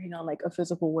 you're working on like a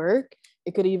physical work.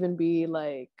 It could even be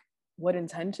like, what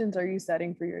intentions are you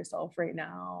setting for yourself right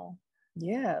now?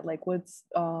 Yeah, like what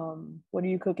are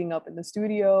you cooking up in the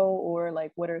studio, or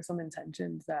like what are some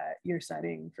intentions that you're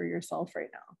setting for yourself right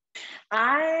now?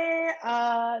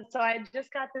 So I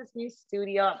just got this new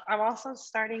studio. I'm also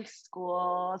starting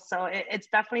school, so it's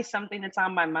definitely something that's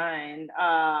on my mind.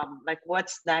 Like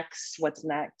what's next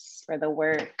for the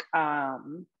work. I've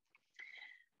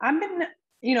been,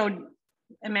 you know,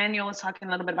 Emmanuel was talking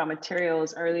a little bit about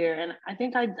materials earlier, and I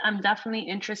think I'm definitely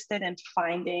interested in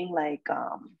finding like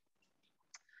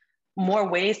more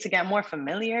ways to get more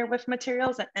familiar with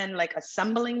materials, and like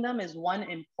assembling them is one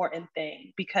important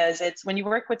thing, because it's when you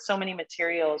work with so many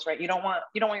materials, right? You don't want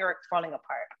your work falling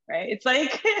apart, right? It's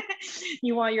like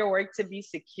you want your work to be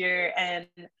secure. And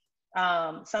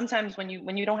sometimes when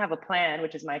you don't have a plan,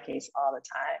 which is my case all the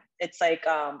time, it's like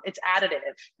it's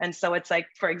additive. And so it's like,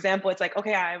 for example, it's like,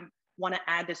 okay, I want to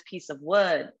add this piece of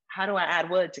wood. How do I add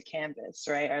wood to canvas,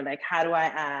 right? Or like, how do I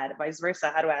add vice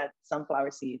versa? How do I add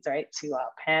sunflower seeds, right, to a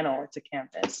panel or to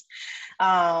canvas?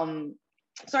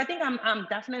 So I think I'm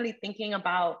definitely thinking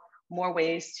about more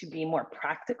ways to be more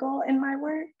practical in my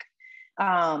work,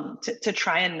 to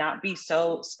try and not be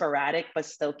so sporadic, but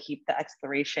still keep the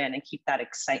exploration and keep that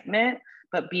excitement,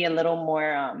 but be a little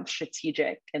more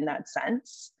strategic in that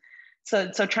sense.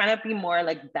 So trying to be more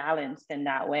like balanced in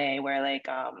that way, where like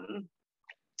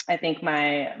I think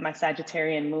my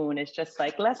Sagittarian moon is just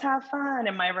like, let's have fun,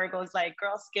 and my Virgo's like,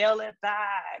 girl, scale it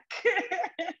back.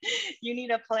 You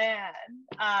need a plan.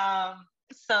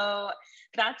 So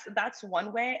that's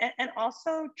one way, and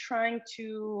also trying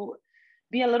to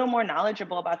be a little more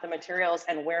knowledgeable about the materials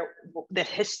and where the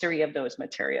history of those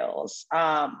materials.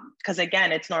 Because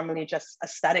again, it's normally just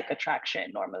aesthetic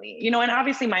attraction normally, you know, and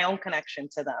obviously my own connection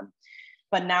to them.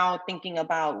 But now thinking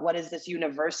about what is this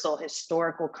universal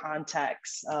historical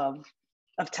context of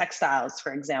textiles,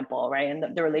 for example, right?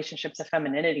 And the relationship to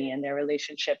femininity and their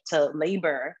relationship to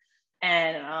labor.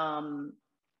 And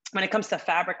when it comes to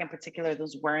fabric in particular,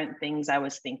 those weren't things I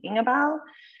was thinking about.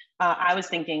 I was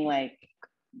thinking like,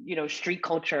 you know, street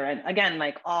culture, and again,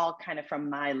 like all kind of from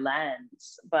my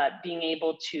lens, but being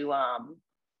able to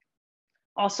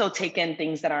also take in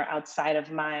things that are outside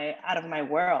of my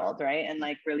world, right? And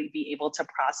like really be able to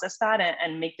process that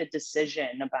and make the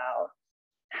decision about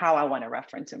how I want to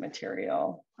reference a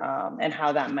material, and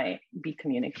how that might be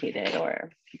communicated or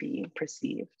be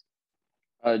perceived.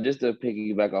 Just to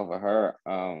piggyback off of her,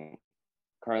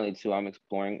 currently too, I'm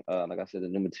exploring, like I said, the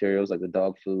new materials like the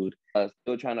dog food.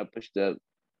 Still trying to push the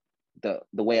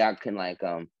way I can like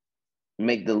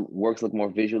make the works look more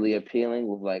visually appealing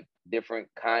with like different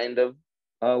kind of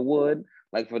wood.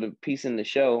 Like for the piece in the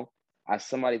show,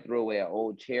 somebody threw away an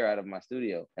old chair out of my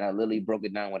studio, and I literally broke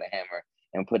it down with a hammer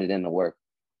and put it in the work.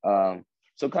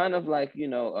 So kind of like,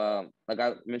 like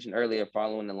I mentioned earlier,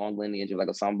 following the long lineage of like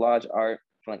assemblage art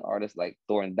from like artists like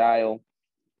Thor and Dial,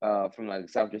 from like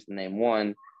South, just to name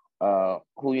one,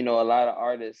 who, a lot of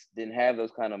artists didn't have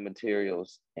those kind of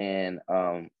materials and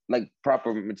like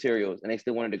proper materials, and they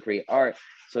still wanted to create art.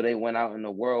 So they went out in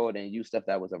the world and used stuff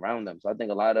that was around them. So I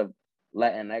think a lot of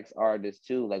Latinx artists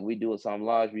too, like we do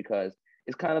assemblage because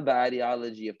it's kind of the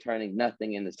ideology of turning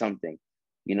nothing into something.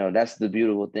 That's the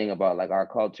beautiful thing about like our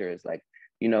culture is like,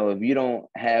 if you don't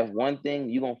have one thing,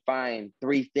 you're going to find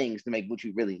three things to make what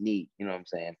you really need. You know what I'm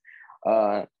saying?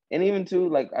 And even too,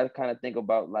 like I kind of think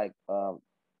about like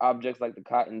objects like the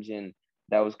cotton gin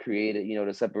that was created,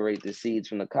 to separate the seeds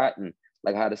from the cotton,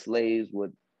 like how the slaves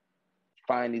would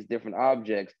find these different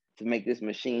objects to make this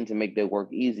machine to make their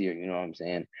work easier. You know what I'm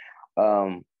saying?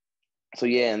 So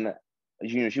yeah, and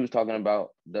she was talking about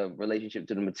the relationship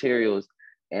to the materials,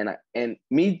 and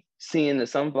me seeing the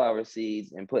sunflower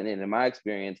seeds and putting it in my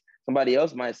experience, somebody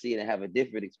else might see it and have a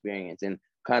different experience, and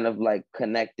kind of like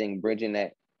connecting, bridging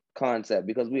that concept,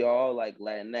 because we all like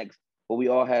Latinx, but we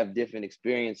all have different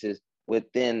experiences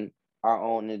within our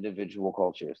own individual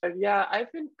cultures. Yeah,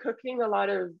 I've been cooking a lot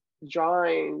of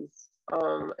drawings.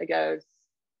 I guess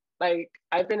like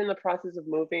I've been in the process of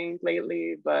moving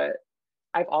lately, but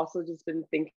I've also just been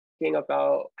thinking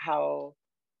about how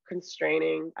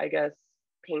constraining, I guess,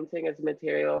 painting as a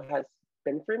material has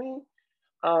been for me,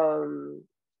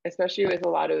 especially with a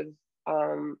lot of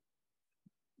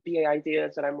the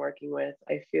ideas that I'm working with.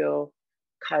 I feel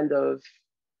kind of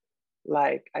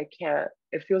like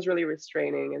it feels really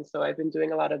restraining. And so I've been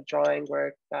doing a lot of drawing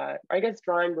work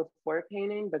drawing before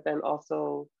painting, but then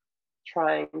also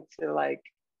trying to like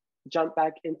jump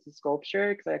back into sculpture,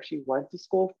 because I actually went to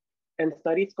school and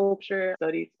studied sculpture,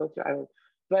 I don't know,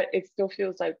 but it still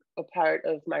feels like a part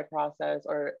of my process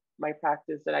or my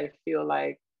practice that I feel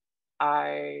like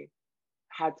I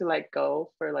had to let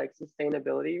go for like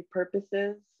sustainability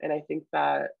purposes. And I think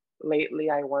that lately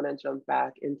I want to jump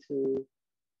back into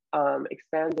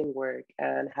expanding work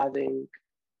and having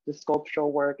the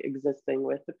sculptural work existing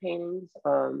with the paintings.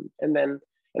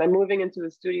 And I'm moving into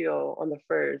the studio on the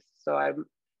 1st. So I'm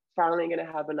finally going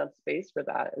to have enough space for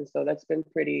that. And so that's been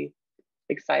pretty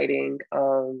exciting.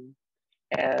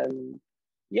 And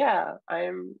yeah,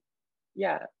 I'm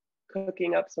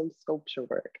cooking up some sculpture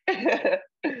work.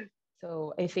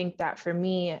 So I think that for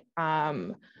me,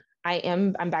 I'm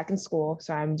back in school.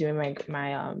 So I'm doing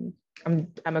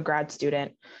I'm a grad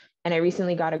student, and I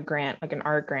recently got a grant, like an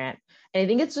art grant. And I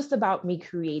think it's just about me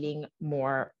creating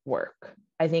more work.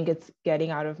 I think it's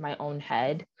getting out of my own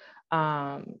head.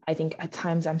 I think at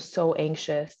times I'm so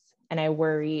anxious and I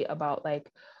worry about like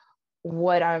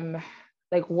what I'm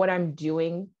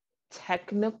doing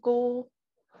technical,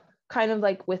 kind of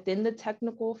like within the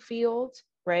technical field,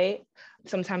 right?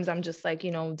 Sometimes I'm just like,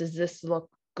 does this look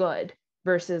good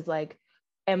versus like,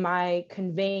 am I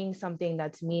conveying something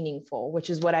that's meaningful, which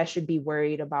is what I should be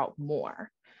worried about more.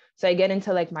 So I get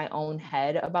into like my own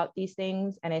head about these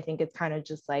things. And I think it's kind of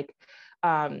just like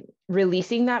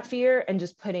releasing that fear and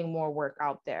just putting more work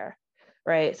out there,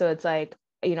 right? So it's like,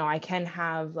 I can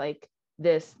have like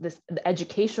this the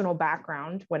educational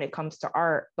background when it comes to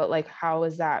art, but like how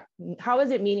is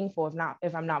it meaningful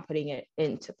if I'm not putting it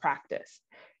into practice,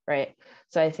 right?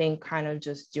 So I think kind of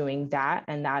just doing that,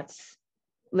 and that's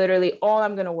literally all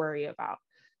I'm going to worry about.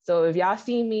 So if y'all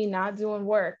see me not doing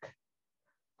work,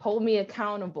 hold me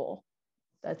accountable.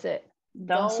 That's it.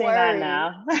 Don't say that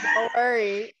now. Don't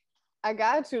worry. I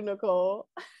got you, Nicole.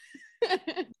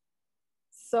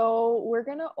 So we're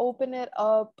going to open it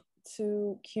up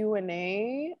to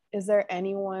Q&A. Is there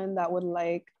anyone that would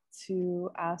like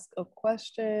to ask a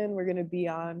question? We're going to be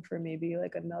on for maybe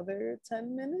like another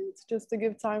 10 minutes just to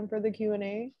give time for the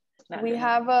Q&A. We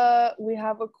have a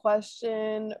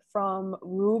question from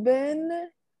Ruben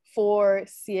for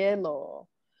Cielo.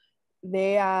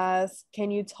 They ask, can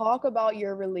you talk about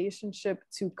your relationship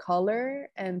to color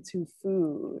and to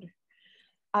food?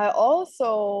 I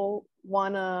also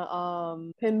want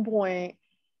to pinpoint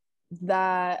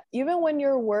that even when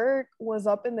your work was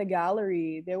up in the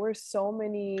gallery, there were so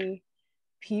many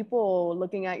people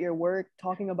looking at your work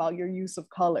talking about your use of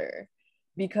color,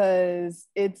 because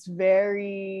it's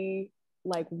very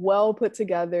like well put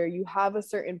together. You have a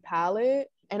certain palette,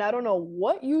 and I don't know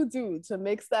what you do to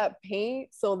mix that paint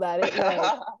so that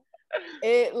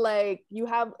it like you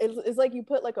have it's like you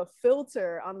put like a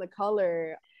filter on the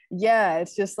color. Yeah,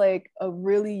 it's just like a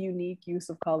really unique use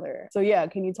of color. So yeah,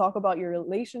 can you talk about your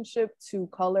relationship to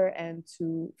color and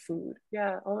to food?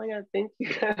 Yeah, oh my God, thank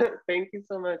you. Thank you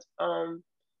so much.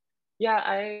 Yeah,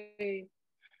 I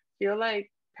feel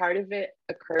like part of it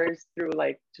occurs through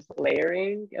like just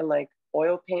layering, and like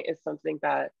oil paint is something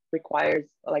that requires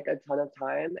like a ton of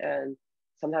time, and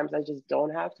sometimes I just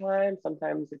don't have time.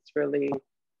 Sometimes it's really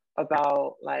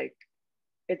about like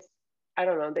it's I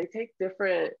don't know, they take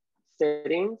different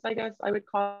sittings, I guess I would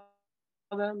call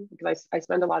them, because I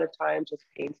spend a lot of time just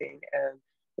painting, and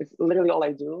it's literally all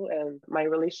I do. And my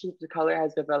relationship to color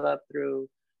has developed through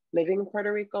living in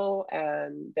Puerto Rico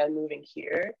and then moving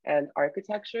here, and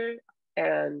architecture.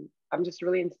 And I'm just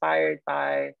really inspired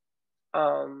by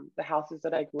the houses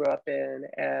that I grew up in,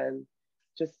 and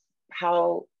just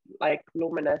how like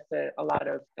luminescent a lot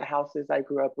of the houses I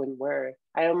grew up in were.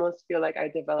 I almost feel like I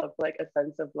developed like a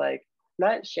sense of like,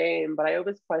 not shame, but I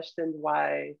always questioned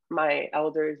why my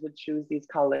elders would choose these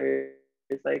colors.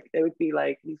 Like it would be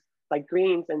like these like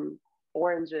greens and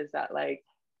oranges that like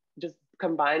just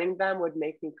combining them would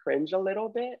make me cringe a little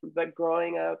bit. But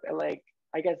growing up and like,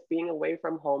 I guess being away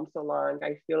from home so long,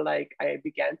 I feel like I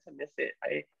began to miss it.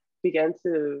 I began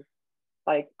to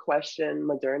like question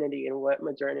modernity and what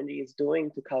modernity is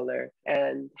doing to color,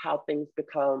 and how things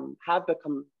have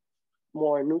become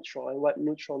more neutral and what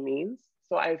neutral means.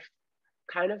 So I've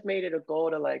kind of made it a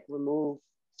goal to like remove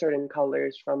certain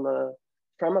colors from a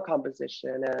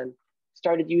composition, and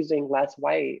started using less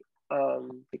white,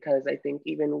 because I think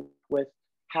even with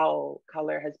how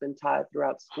color has been taught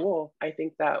throughout school, I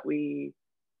think that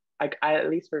at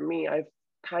least for me, I've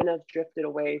kind of drifted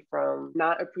away from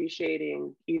not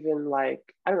appreciating even like,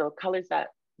 I don't know, colors that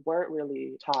weren't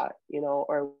really taught,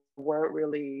 or weren't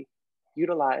really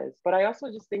utilized. But I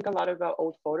also just think a lot about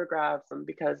old photographs,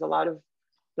 because a lot of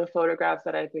the photographs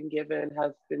that I've been given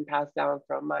have been passed down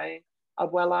from my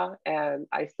abuela, and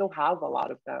I still have a lot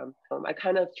of them. I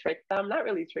kind of tricked them, not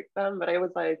really tricked them, but I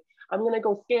was like, I'm gonna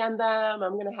go scan them.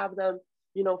 I'm gonna have them,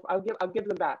 I'll give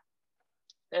them back.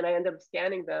 And I end up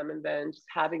scanning them and then just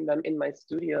having them in my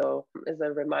studio as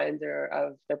a reminder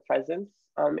of their presence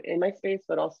in my space,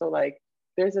 but also like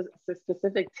there's a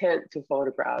specific tint to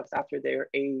photographs after their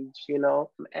age.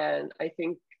 And I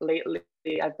think lately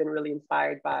I've been really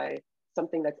inspired by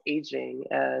something that's aging,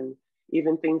 and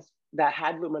even things that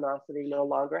had luminosity no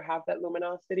longer have that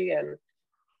luminosity. And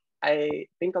I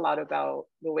think a lot about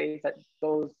the ways that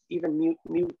those even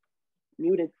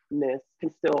mutedness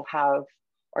can still have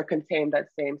or contain that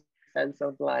same sense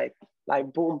of like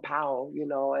boom pow,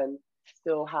 and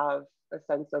still have a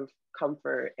sense of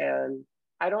comfort. And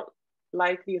I don't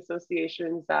like the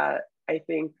associations that I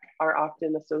think are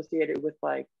often associated with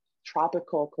like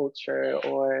tropical culture,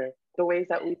 or the ways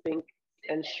that we think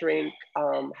and shrink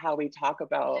how we talk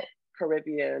about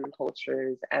Caribbean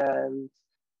cultures. And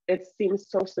it seems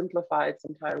so simplified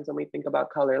sometimes when we think about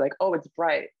color, like, oh, it's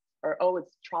bright, or oh,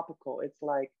 it's tropical. It's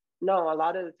like, no, a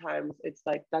lot of the times it's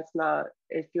like, that's not,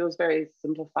 it feels very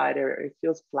simplified, or it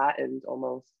feels flattened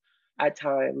almost at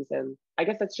times. And I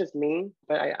guess that's just me,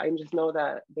 but I just know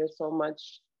that there's so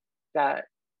much that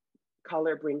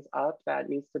color brings up that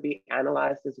needs to be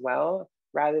analyzed as well,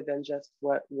 rather than just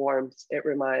what warms. It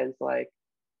reminds like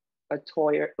a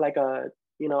toy, like a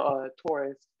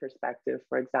tourist perspective,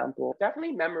 for example.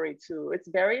 Definitely memory too. It's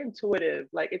very intuitive.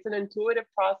 Like it's an intuitive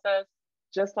process,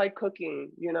 just like cooking,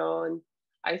 and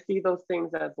I see those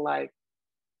things as like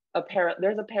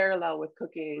there's a parallel with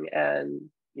cooking and,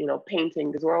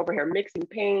 painting, because we're over here mixing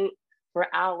paint for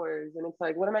hours. And it's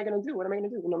like, what am I going to do? What am I going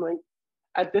to do? And I'm like,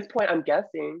 at this point, I'm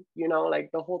guessing, like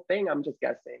the whole thing, I'm just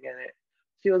guessing. And it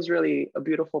feels really a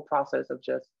beautiful process of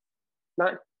just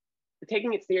not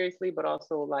taking it seriously, but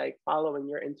also like following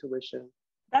your intuition.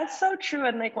 That's so true.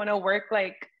 And like when a work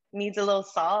like needs a little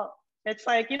salt, it's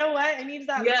like, you know what? It needs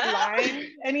that little line.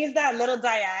 It needs that little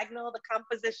diagonal. The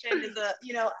composition is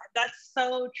that's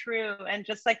so true. And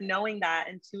just like knowing that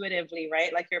intuitively,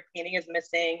 right? Like your painting is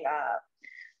missing.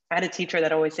 I had a teacher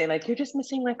that always say like, you're just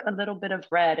missing like a little bit of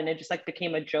red. And it just like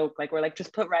became a joke. Like we're like,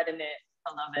 just put red in it.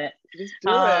 I love it. Just do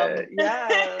it.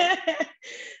 Yeah.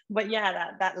 But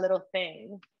yeah, that little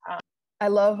thing. I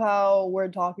love how we're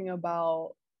talking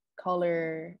about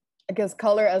color, I guess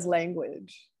color as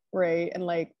language, right? And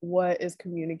like what is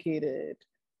communicated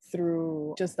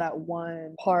through just that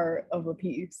one part of a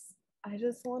piece. I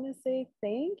just want to say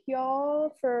thank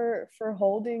y'all for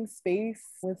holding space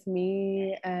with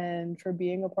me and for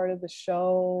being a part of the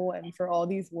show and for all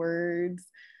these words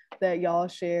that y'all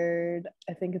shared.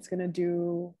 I think it's going to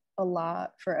do a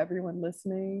lot for everyone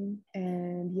listening.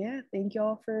 And yeah, thank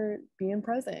y'all for being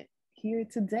present here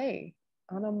today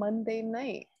on a Monday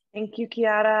night. Thank you,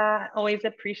 Kiara. Always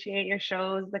appreciate your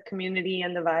shows, the community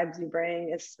and the vibes you bring.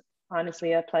 It's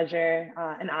honestly a pleasure,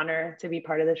 an honor to be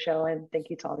part of the show. And thank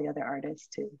you to all the other artists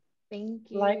too. Thank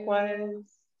you. Likewise.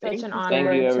 Such an Thank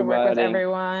honor you, to work with everybody.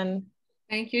 everyone.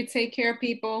 Thank you. Take care,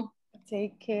 people.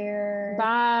 Take care.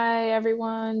 Bye,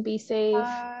 everyone. Be safe.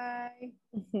 Bye.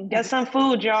 Get some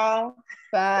food, y'all.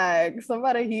 Bag.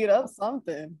 Somebody heat up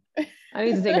something. I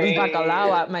need to take this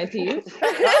bacalao out my teeth.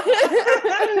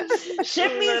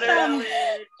 Ship me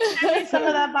some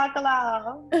of that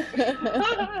bacalao.